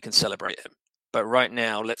 then we can celebrate him. But right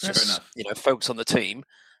now, let's just focus on the team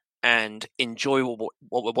and enjoy what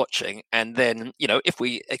we're watching. And then if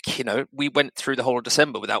we went through the whole of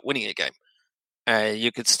December without winning a game.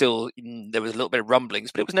 You could still, there was a little bit of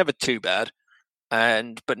rumblings, but it was never too bad.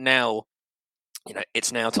 But now,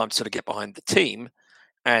 it's now time to sort of get behind the team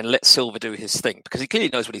and let Silva do his thing because he clearly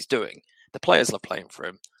knows what he's doing. The players love playing for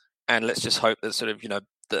him, and let's just hope that sort of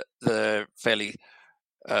the fairly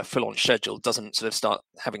full-on schedule doesn't sort of start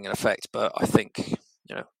having an effect. But I think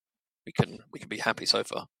we can be happy so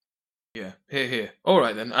far. Yeah, here. All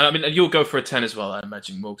right, then. I mean, you'll go for a 10 as well, I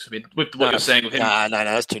imagine, Morgs. I mean, with what you're saying with him... No,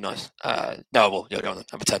 that's too nice. No, well, you're going to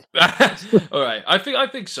have a 10. All right, I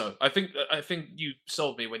think so. I think you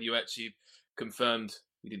sold me when you actually confirmed...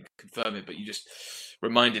 You didn't confirm it, but you just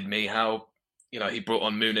reminded me how, he brought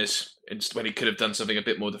on Muniz when he could have done something a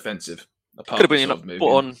bit more defensive. Could have been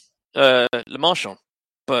brought on Le Marchand,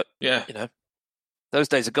 but, those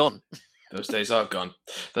days are gone. Those days are gone.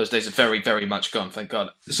 Those days are very, very much gone, thank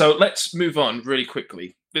God. So let's move on really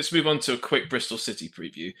quickly. Let's move on to a quick Bristol City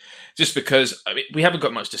preview. Just because, we haven't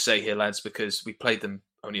got much to say here, lads, because we played them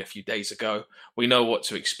only a few days ago. We know what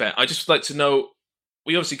to expect. I'd just like to know,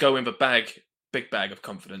 we obviously go in with a big bag of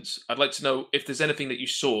confidence. I'd like to know if there's anything that you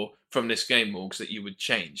saw from this game, Morgs, that you would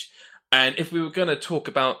change. And if we were going to talk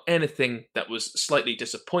about anything that was slightly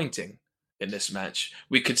disappointing in this match,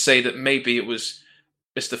 we could say that maybe it was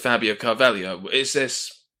Mr. Fabio Carvalho. Is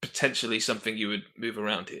this potentially something you would move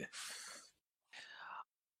around here?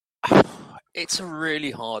 It's a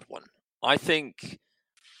really hard one. I think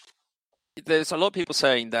there's a lot of people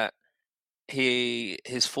saying that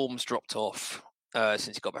his form's dropped off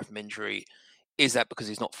since he got back from injury. Is that because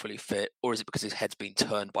he's not fully fit, or is it because his head's been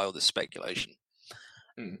turned by all this speculation?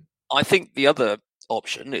 I think the other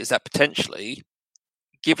option is that potentially,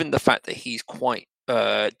 given the fact that he's quite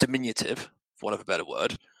diminutive, for want of a better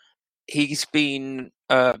word, he's the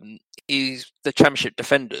championship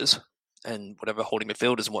defenders and whatever holding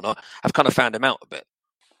midfielders and whatnot have kind of found him out a bit.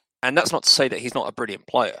 And that's not to say that he's not a brilliant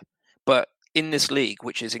player, but in this league,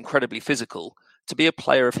 which is incredibly physical, to be a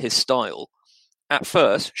player of his style, at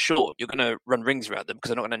first, sure, you're going to run rings around them because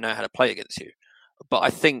they're not going to know how to play against you. But I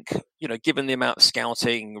think, given the amount of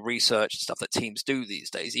scouting, research, and stuff that teams do these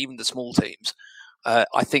days, even the small teams,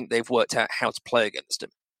 I think they've worked out how to play against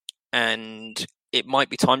him. And it might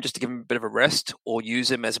be time just to give him a bit of a rest or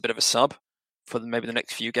use him as a bit of a sub for maybe the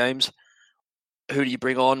next few games. Who do you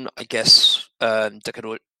bring on? I guess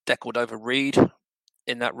Decordova-Reid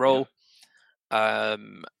in that role. Yeah.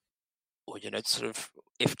 Or, sort of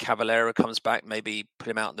if Cavallero comes back, maybe put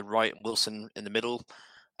him out on the right and Wilson in the middle.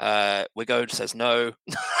 Wigo says no.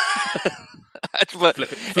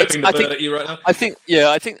 Flipping the bird at you right now. I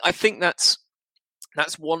think that's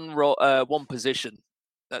one role, one position.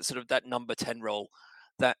 That's sort of that number 10 role.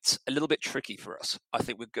 That's a little bit tricky for us. I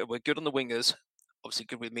think we're good on the wingers. Obviously,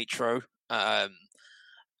 good with Mitro,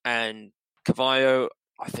 and Cavallo.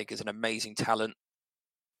 I think is an amazing talent,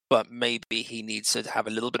 but maybe he needs to have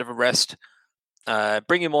a little bit of a rest.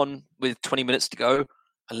 Bring him on with 20 minutes to go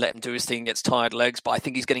and let him do his thing against tired legs. But I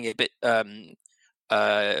think he's getting a bit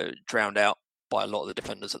drowned out by a lot of the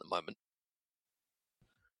defenders at the moment.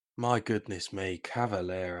 My goodness me,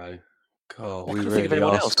 Cavallero. God, we really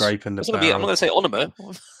are scraping the barrel. I'm not going to say Onomer.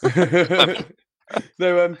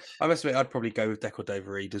 No, I must admit, I'd probably go with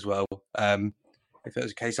Decordova-Reid as well. If it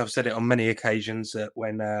was the case, I've said it on many occasions that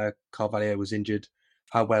when Carvalho was injured,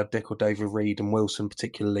 how well Decordova-Reid and Wilson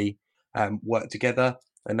particularly worked together.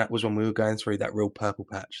 And that was when we were going through that real purple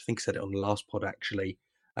patch. I think I said it on the last pod, actually.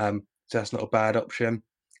 So that's not a bad option.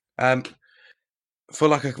 I feel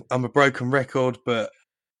like I'm a broken record, but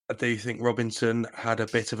I do think Robinson had a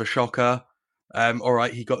bit of a shocker. All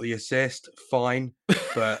right, he got the assist, fine,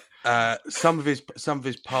 but some of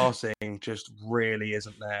his passing just really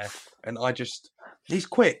isn't there. And he's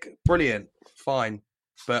quick, brilliant, fine,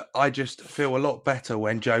 but I just feel a lot better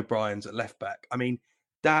when Joe Bryan's at left back. I mean,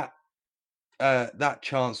 that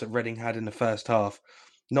chance that Reading had in the first half,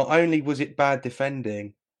 not only was it bad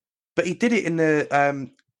defending, but he did it in the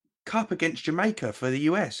Cup against Jamaica for the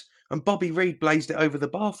US. And Bobby Reid blazed it over the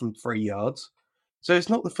bar from 3 yards. So it's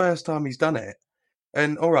not the first time he's done it.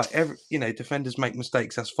 And all right, defenders make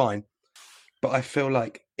mistakes, that's fine. But I feel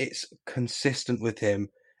like it's consistent with him.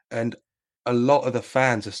 And a lot of the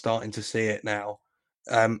fans are starting to see it now.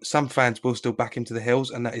 Some fans will still back him to the hills,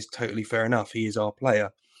 and that is totally fair enough. He is our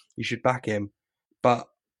player. You should back him. But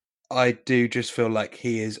I do just feel like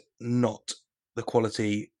he is not the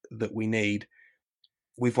quality that we need.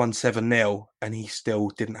 We've won 7-0 and he still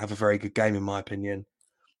didn't have a very good game, in my opinion.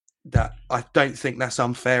 That I don't think that's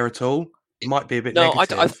unfair at all. It might be a bit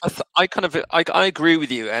negative. I agree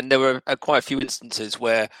with you. And there were quite a few instances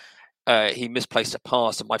where he misplaced a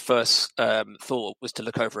pass, and my first thought was to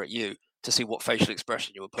look over at you to see what facial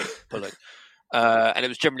expression you were pulling. And it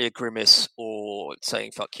was generally a grimace or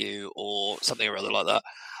saying "fuck you" or something or other like that.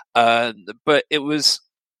 But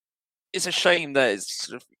it's a shame that it's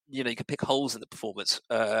sort of, you could pick holes in the performance.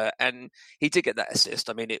 And he did get that assist.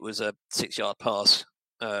 I mean, it was a 6-yard pass,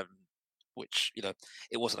 which,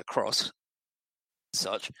 it wasn't a cross as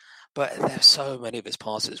such. But there's so many of his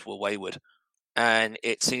passes were wayward. And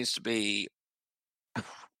it seems to be,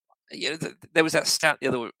 there was that stat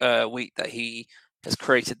the other week that he has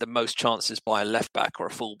created the most chances by a left back or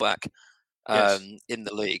a full back in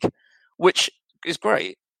the league, which is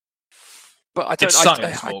great. But I don't. It's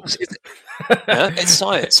science, it's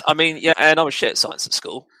science. I mean, yeah, and I was shit at science at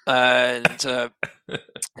school, and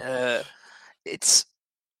it's.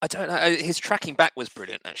 I don't know. His tracking back was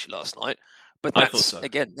brilliant actually last night, but that's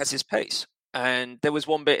again, that's his pace. And there was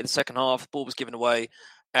one bit in the second half, the ball was given away,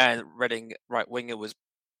 and Reading right winger was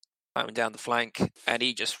bowing down the flank, and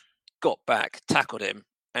he just got back, tackled him,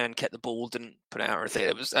 and kept the ball, didn't put it out or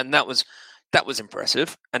anything. That was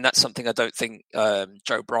impressive, and that's something I don't think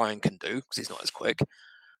Joe Bryan can do because he's not as quick.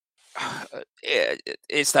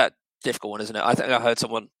 It's that difficult one, isn't it? I think I heard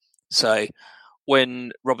someone say,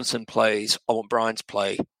 when Robinson plays, I want Bryan to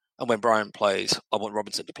play, and when Bryan plays, I want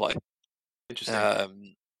Robinson to play.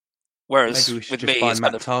 Interesting. Whereas maybe we should with just me, find it's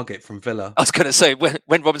Matt Target from Villa. I was going to say,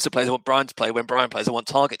 when Robinson plays, I want Bryan to play. When Bryan plays, I want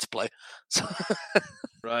Target to play.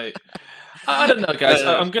 Right. I don't know, guys.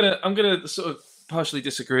 I'm gonna sort of partially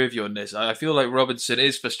disagree with you on this. I feel like Robinson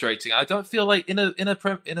is frustrating. I don't feel like in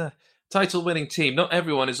a title-winning team, not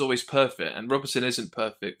everyone is always perfect, and Robinson isn't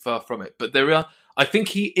perfect, far from it. But I think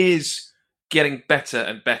he is getting better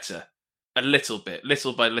and better, a little bit,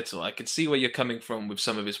 little by little. I can see where you're coming from with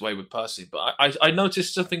some of his wayward passing, but I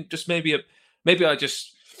noticed something. Just maybe I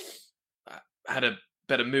just had a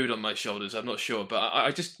better mood on my shoulders. I'm not sure, but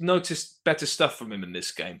I just noticed better stuff from him in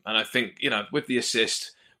this game, and I think with the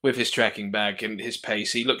assist, with his tracking back and his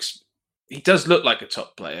pace, he does look like a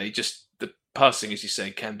top player. The passing, as you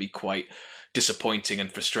say, can be quite disappointing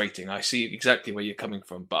and frustrating. I see exactly where you're coming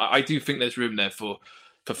from, but I do think there's room there for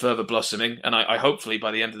further blossoming. And I hopefully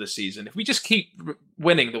by the end of the season, if we just keep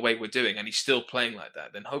winning the way we're doing and he's still playing like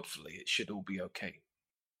that, then hopefully it should all be okay.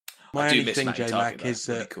 My only thing, J-Mac, is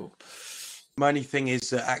really cool. My only thing is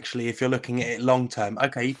that actually, if you're looking at it long term,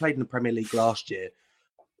 okay, he played in the Premier League last year.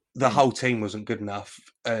 The whole team wasn't good enough,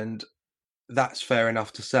 and that's fair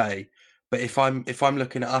enough to say. But if I'm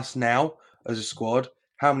looking at us now as a squad,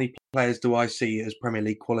 how many players do I see as Premier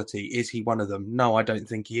League quality? Is he one of them? No, I don't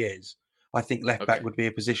think he is. I think left back would be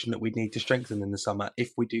a position that we'd need to strengthen in the summer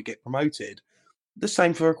if we do get promoted. The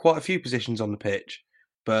same for quite a few positions on the pitch,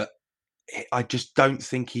 but I just don't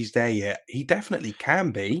think he's there yet. He definitely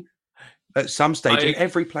can be at some stage, and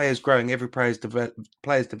every player's growing, every player's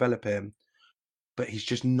developing, but he's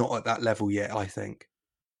just not at that level yet, I think.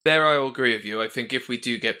 There I will agree with you. I think if we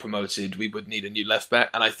do get promoted, we would need a new left back,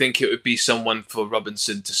 and I think it would be someone for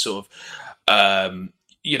Robinson to sort of,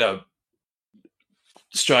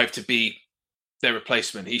 strive to be their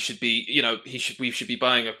replacement. He should be, we should be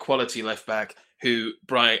buying a quality left back who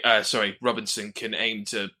Robinson can aim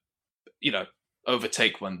to,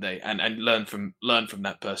 overtake one day and learn from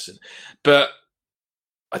that person. But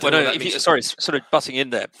I don't know. Sorry, sort of butting in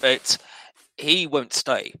there, but he won't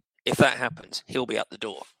stay. If that happens, he'll be out the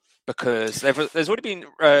door because there's already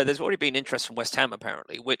been interest from West Ham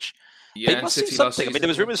apparently, which they must see something. I mean, there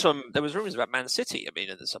was rumors about Man City. I mean,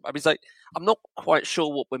 it's like I'm not quite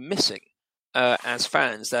sure what we're missing as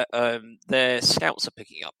fans that their scouts are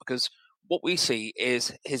picking up, because what we see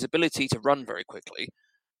is his ability to run very quickly,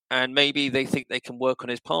 and maybe they think they can work on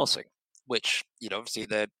his passing, which obviously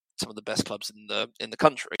they're some of the best clubs in the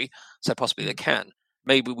country, so possibly they can.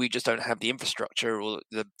 Maybe we just don't have the infrastructure or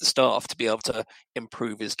the staff to be able to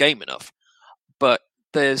improve his game enough. But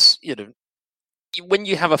there's, when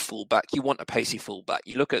you have a fullback, you want a pacey fullback.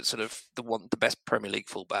 You look at sort of the best Premier League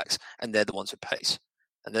fullbacks, and they're the ones with pace,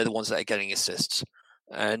 and they're the ones that are getting assists.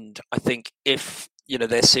 And I think if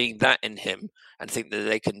they're seeing that in him and think that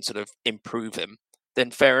they can sort of improve him, then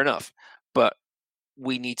fair enough. But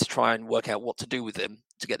we need to try and work out what to do with him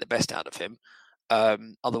to get the best out of him.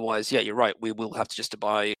 Otherwise, yeah, you're right. We will have to just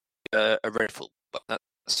buy a red full, but that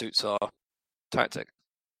suits our tactic.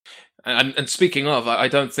 And speaking of, I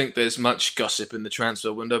don't think there's much gossip in the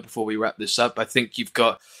transfer window. Before we wrap this up, I think you've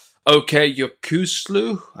got Okay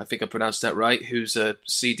Yokuslu, I think I pronounced that right, who's a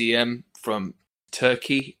CDM from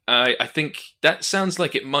Turkey. I think that sounds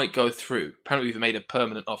like it might go through. Apparently, we've made a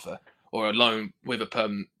permanent offer or a loan with a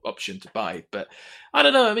permanent option to buy. But I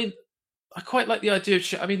don't know. I mean, I quite like the idea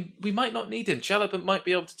of. We might not need him. Chalobah might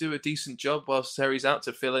be able to do a decent job while Seri's out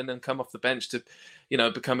to fill in and come off the bench to,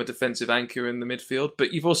 become a defensive anchor in the midfield.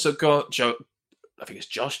 But you've also got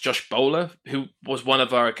Josh Bowler, who was one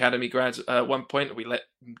of our academy grads at one point, and we let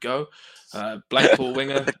him go. Blackpool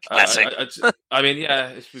winger. Classic.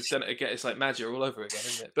 We've done it again. It's like magic all over again,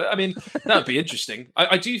 isn't it? But that would be interesting.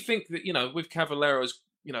 I do think that with Cavallero's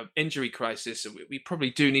injury crisis, we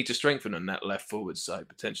probably do need to strengthen on that left forward side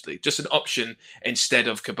potentially. Just an option instead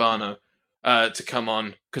of Cabano to come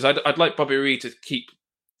on, because I'd like Bobby Reid to keep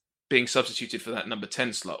being substituted for that number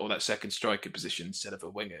 10 slot or that second striker position instead of a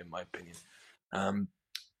winger, in my opinion.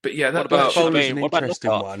 But yeah, that Bowler's an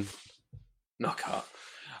interesting one. Knockout.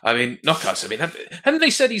 Knockouts. Haven't they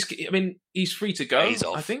said he's free to go? He's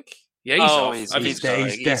off. I think. Yeah, he's off.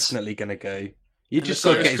 He's definitely going to go. You just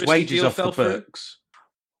got to get his wages off the books.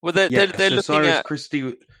 Well, they're looking at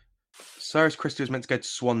Cyrus Christie was meant to go to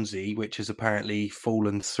Swansea, which has apparently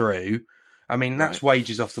fallen through. I mean, that's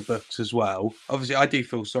wages off the books as well. Obviously, I do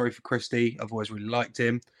feel sorry for Christie. I've always really liked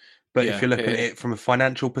him. But if you're looking at it from a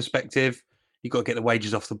financial perspective, you've got to get the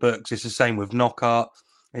wages off the books. It's the same with Knockaert.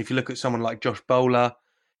 And if you look at someone like Josh Bowler,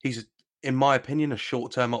 he's, in my opinion, a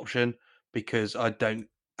short-term option, because I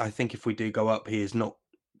think if we do go up, he is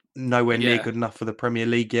nowhere near good enough for the Premier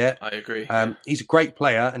League yet. I agree. He's a great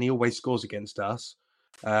player and he always scores against us.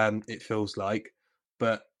 It feels like,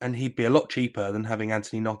 and he'd be a lot cheaper than having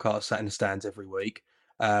Anthony Knockaert sat in the stands every week,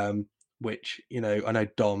 which I know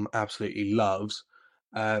Dom absolutely loves.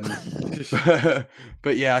 But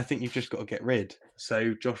yeah, I think you've just got to get rid.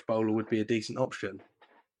 So Josh Bowler would be a decent option.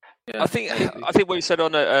 Yeah, I think we said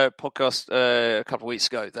on a podcast a couple of weeks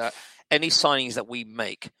ago that any signings that we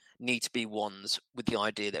make need to be ones with the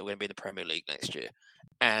idea that we're going to be in the Premier League next year.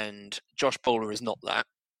 And Josh Bowler is not that.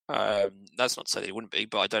 That's not to say that he wouldn't be,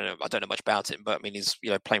 but I don't know much about him. But I mean, he's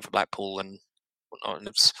playing for Blackpool and whatnot, and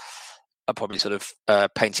I'm probably sort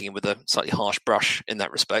of painting him with a slightly harsh brush in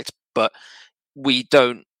that respect. But we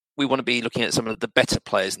don't we want to be looking at some of the better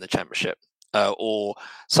players in the Championship, or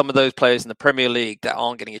some of those players in the Premier League that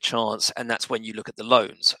aren't getting a chance, and that's when you look at the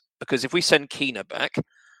loans. Because if we send Keena back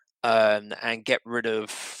and get rid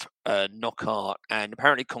of Knockaert and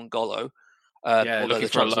apparently Congolo, looking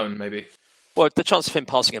for a loan maybe. Well, the chance of him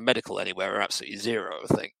passing a medical anywhere are absolutely zero, I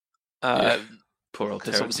think. Poor old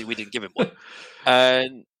because Terence. obviously we didn't give him one.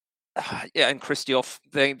 And Christoph,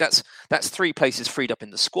 that's 3 places freed up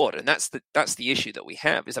in the squad, and that's the issue that we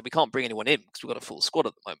have, is that we can't bring anyone in because we've got a full squad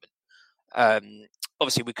at the moment.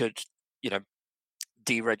 Obviously, we could,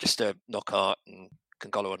 deregister Knockaert and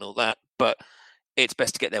Congolo and all that, but it's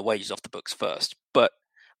best to get their wages off the books first. But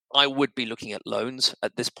I would be looking at loans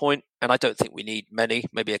at this point, and I don't think we need many,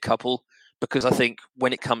 maybe a couple, because I think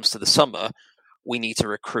when it comes to the summer, we need to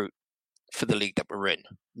recruit for the league that we're in,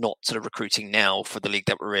 not sort of recruiting now for the league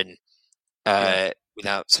that we're in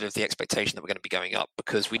without sort of the expectation that we're going to be going up,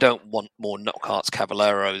 because we don't want more Knockharts,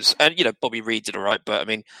 Cavalleros, and Bobby Reed did all right, but I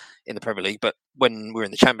mean in the Premier League. But when we were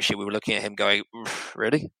in the Championship, we were looking at him going,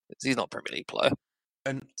 really? He's not a Premier League player.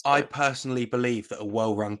 And I personally believe that a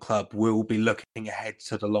well-run club will be looking ahead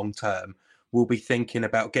to the long term. Will be thinking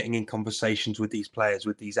about getting in conversations with these players,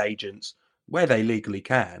 with these agents, where they legally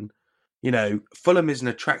can. Fulham is an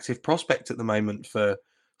attractive prospect at the moment for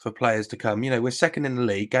players to come. We're second in the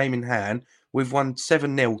league, game in hand. We've won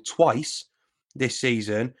 7-0 twice this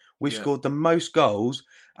season. We've scored the most goals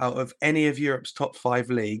out of any of Europe's top 5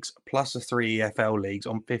 leagues, plus the 3 EFL leagues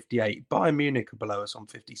on 58. Bayern Munich are below us on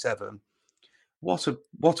 57. What a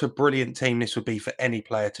brilliant team this would be for any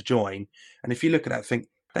player to join. And if you look at that, think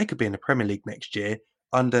they could be in the Premier League next year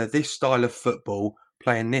under this style of football,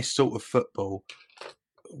 playing this sort of football.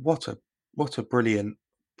 What a brilliant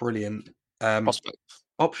Prospect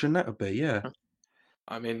option that would be. Yeah.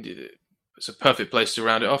 I mean, it's a perfect place to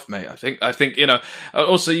round it off, mate. I think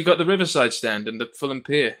also you got the Riverside stand and the Fulham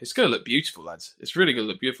Pier. It's going to look beautiful, lads. It's really going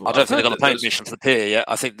to look beautiful. I don't think they've got the paint permission for the pier yet.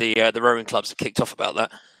 I think the rowing clubs have kicked off about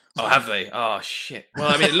that. Oh, have they? Oh, shit. Well,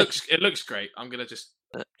 I mean, it looks great. I'm going to just,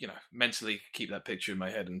 mentally keep that picture in my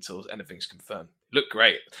head until anything's confirmed. Look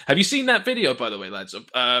great. Have you seen that video, by the way, lads?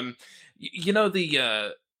 The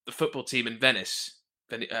football team in Venice?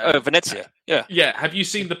 Venezia. Yeah. Yeah. Have you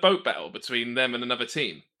seen the boat battle between them and another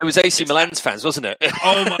team? It was AC Milan's fans, wasn't it?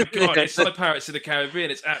 Oh my God. It's like Pirates of the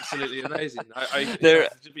Caribbean. It's absolutely amazing. Their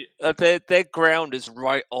ground is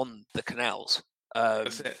right on the canals.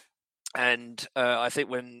 That's it. And I think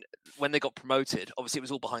when they got promoted, obviously it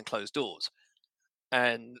was all behind closed doors,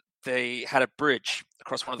 and they had a bridge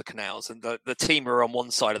across one of the canals, and the team were on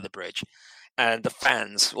one side of the bridge, and the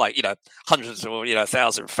fans, hundreds or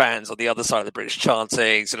 1,000 fans on the other side of the bridge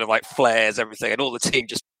chanting, sort of like flares, everything, and all the team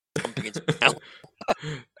just jumping into the canal.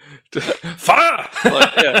 Fire!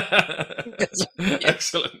 Yeah.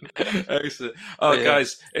 Excellent. Oh,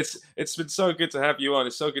 guys, it's been so good to have you on.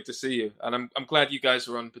 It's so good to see you, and I'm glad you guys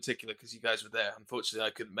were on, in particular because you guys were there. Unfortunately,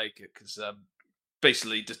 I couldn't make it because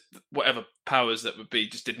basically just whatever powers that would be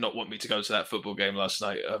just did not want me to go to that football game last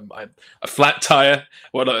night. I had a flat tire,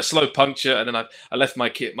 a slow puncture, and then I left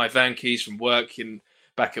my van keys from work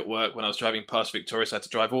back at work when I was driving past Victoria. So I had to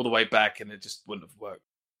drive all the way back, and it just wouldn't have worked.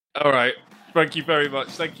 All right. Thank you very much.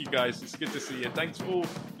 Thank you, guys. It's good to see you. Thanks for all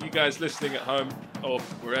you guys listening at home or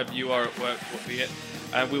wherever you are at work, be it.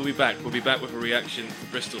 And we'll be back. We'll be back with a reaction to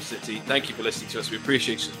Bristol City. Thank you for listening to us. We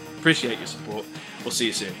appreciate your support. We'll see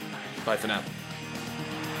you soon. Bye for now.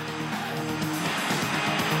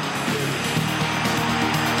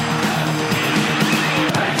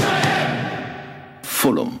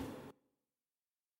 Fulham.